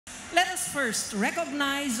Let us first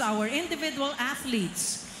recognize our individual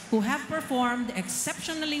athletes who have performed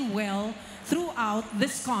exceptionally well throughout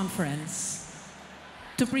this conference.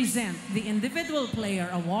 To present the Individual Player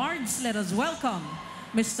Awards, let us welcome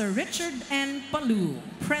Mr. Richard N. Palu,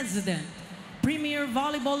 President, Premier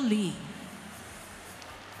Volleyball League.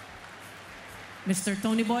 Mr.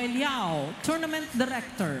 Tony Boy Liao, Tournament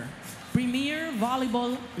Director, Premier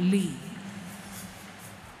Volleyball League.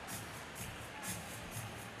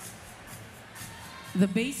 The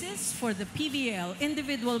basis for the PVL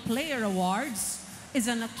Individual Player Awards is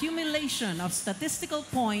an accumulation of statistical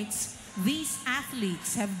points these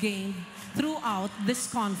athletes have gained throughout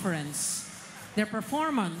this conference. Their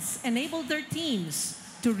performance enabled their teams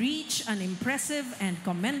to reach an impressive and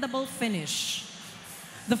commendable finish.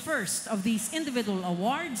 The first of these individual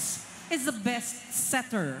awards is the Best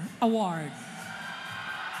Setter Award.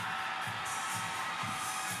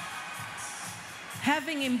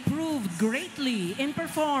 Having improved greatly in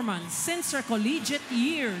performance since her collegiate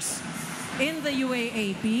years in the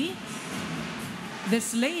UAAP,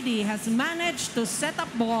 this lady has managed to set up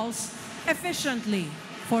balls efficiently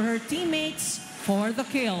for her teammates for the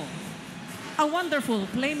kill. A wonderful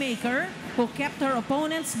playmaker who kept her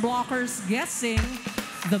opponent's blockers guessing.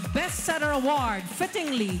 The Best Setter Award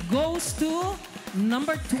fittingly goes to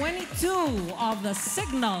number 22 of the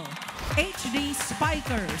Signal HD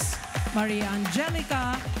Spikers, Maria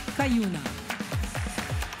Angelica Cayuna.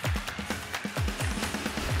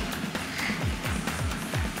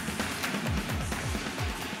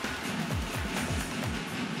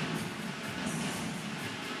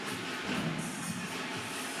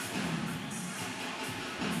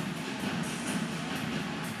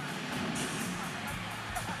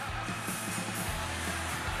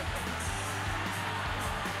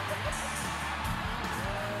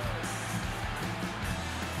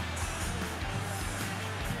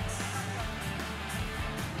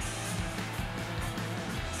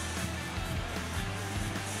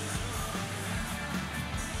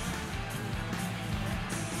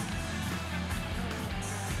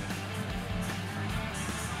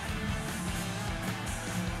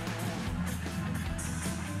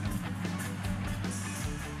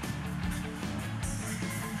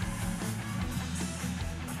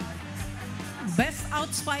 Best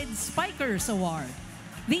Outside Spikers Award.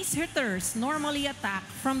 These hitters normally attack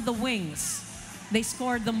from the wings. They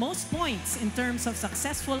scored the most points in terms of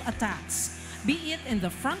successful attacks, be it in the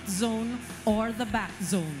front zone or the back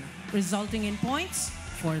zone, resulting in points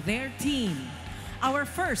for their team. Our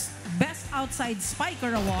first Best Outside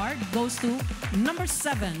Spiker Award goes to number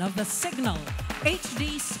 7 of the Signal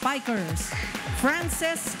HD Spikers,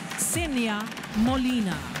 Frances Sinia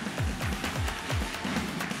Molina.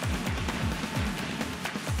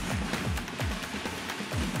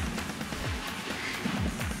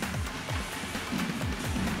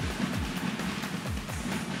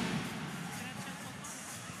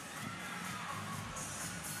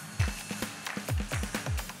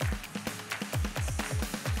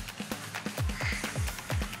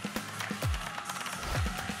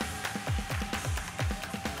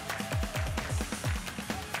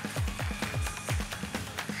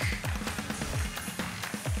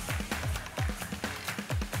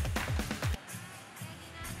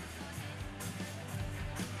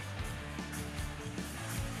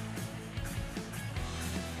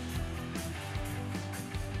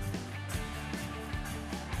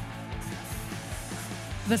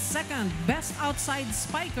 The second Best Outside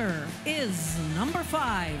Spiker is number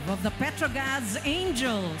 5 of the Petrogas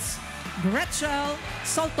Angels, Gretchel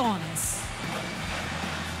Soltones.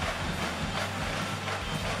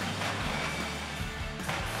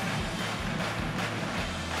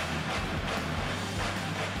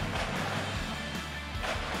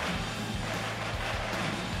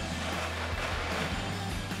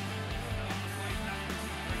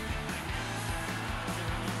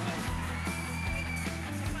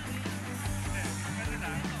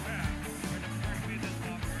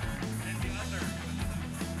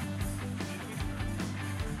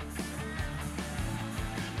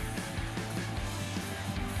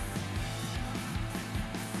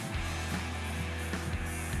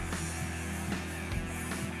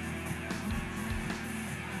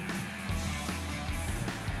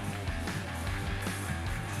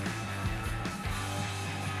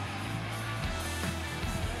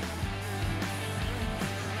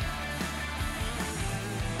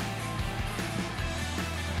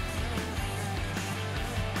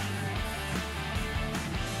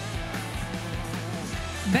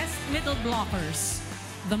 Best Middle Blockers.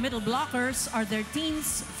 The middle blockers are their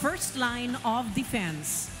team's first line of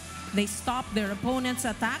defense. They stop their opponent's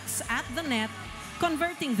attacks at the net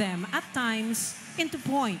converting them at times into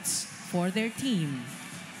points for their team.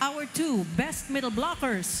 Our two best middle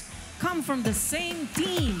blockers come from the same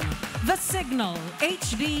team, the Signal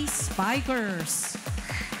HD Spikers.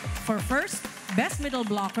 For first, best middle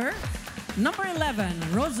blocker, number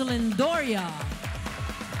 11, Rosalind Doria.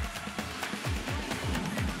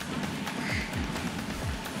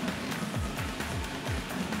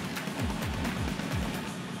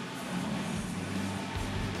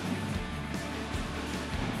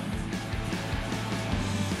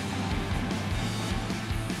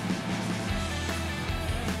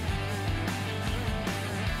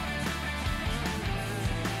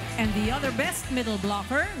 And the other best middle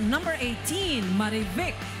blocker, number 18,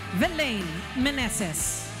 Marivic Velaine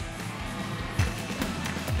Meneses.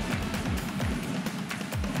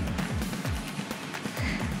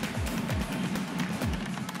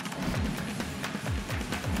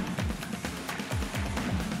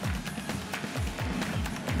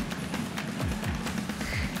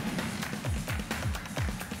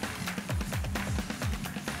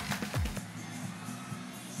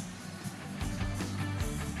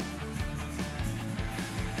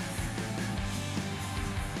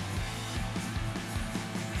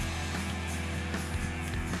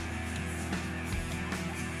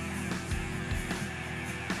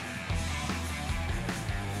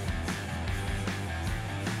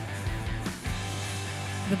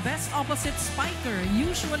 The best opposite spiker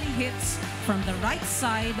usually hits from the right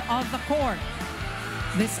side of the court.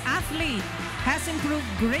 This athlete has improved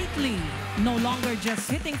greatly, no longer just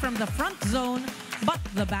hitting from the front zone, but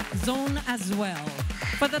the back zone as well.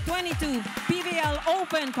 For the 22 PVL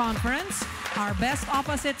Open Conference, our best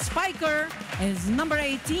opposite spiker is number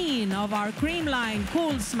 18 of our Creamline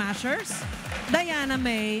Cool Smashers, Diana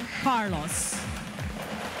May Carlos.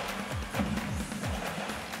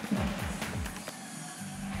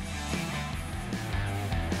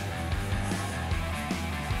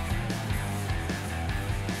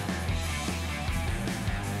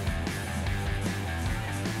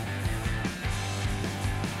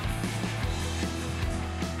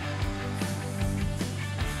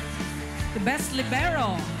 The best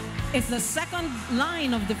libero is the second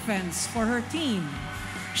line of defense for her team.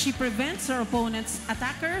 She prevents her opponent's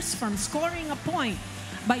attackers from scoring a point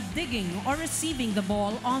by digging or receiving the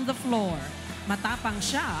ball on the floor. Matapang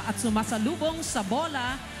siya at sumasalubong sa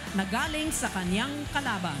bola na galing sa kanyang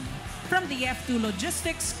kalaban. From the F2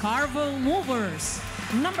 Logistics Carvel Movers,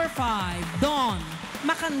 number 5, Dawn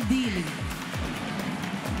Macandili.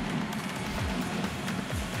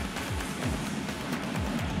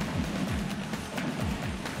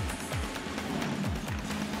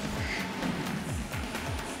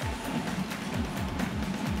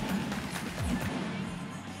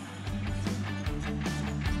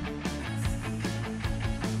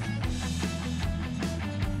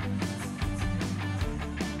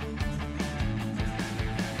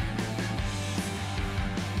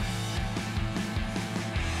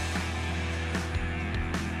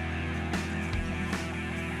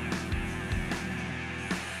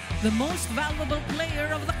 The most valuable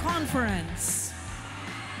player of the conference.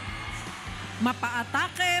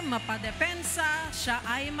 Mapa-atake, mapa-depensa, siya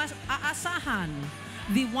ay aasahan.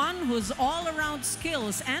 The one whose all-around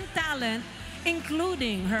skills and talent,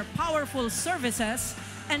 including her powerful services,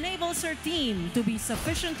 enables her team to be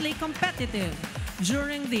sufficiently competitive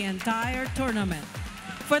during the entire tournament.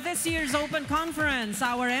 For this year's Open Conference,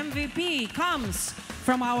 our MVP comes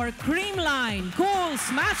from our Creamline Cool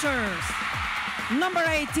Smashers. Number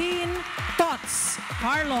 18, Tots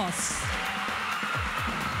Carlos.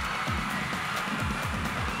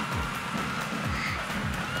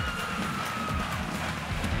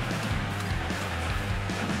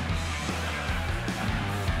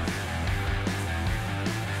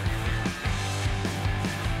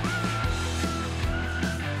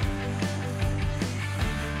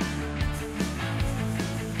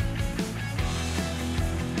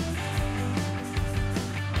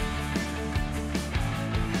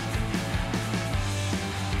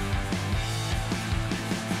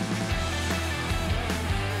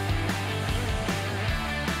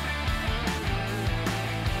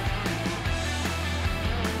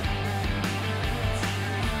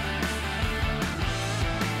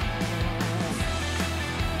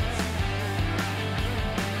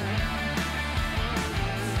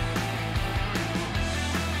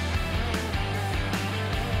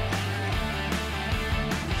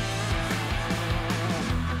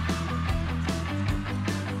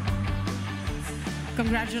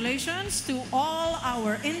 Congratulations to all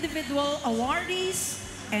our individual awardees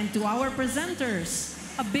and to our presenters.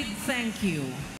 A big thank you.